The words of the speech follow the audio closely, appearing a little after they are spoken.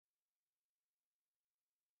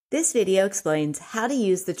This video explains how to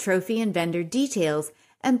use the trophy and vendor details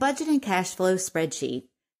and budget and cash flow spreadsheet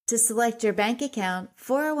to select your bank account,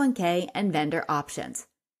 401k, and vendor options.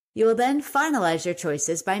 You will then finalize your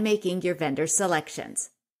choices by making your vendor selections.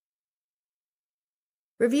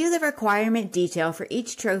 Review the requirement detail for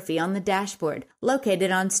each trophy on the dashboard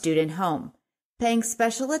located on Student Home, paying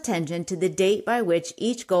special attention to the date by which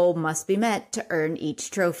each goal must be met to earn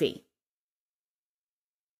each trophy.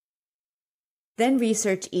 Then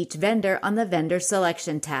research each vendor on the Vendor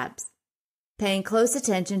Selection tabs, paying close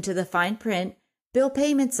attention to the fine print, bill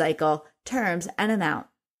payment cycle, terms, and amount.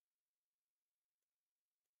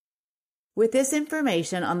 With this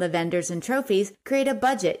information on the vendors and trophies, create a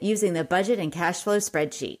budget using the Budget and Cash Flow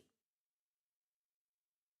spreadsheet.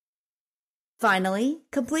 Finally,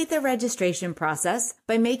 complete the registration process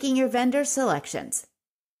by making your vendor selections.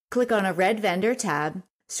 Click on a red vendor tab,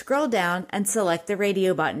 scroll down and select the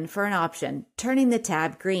radio button for an option, turning the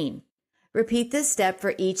tab green. Repeat this step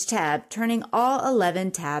for each tab, turning all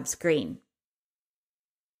 11 tabs green.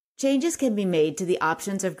 Changes can be made to the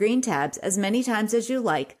options of green tabs as many times as you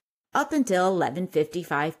like, up until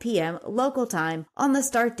 11:55 p.m. local time on the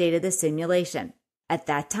start date of the simulation. At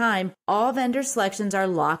that time, all vendor selections are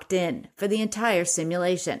locked in for the entire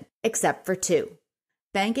simulation, except for two.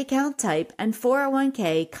 Bank account type and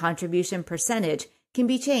 401k contribution percentage can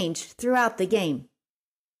be changed throughout the game.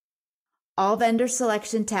 All vendor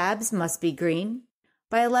selection tabs must be green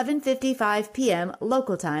by 11:55 p.m.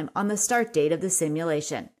 local time on the start date of the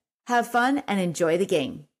simulation. Have fun and enjoy the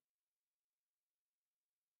game.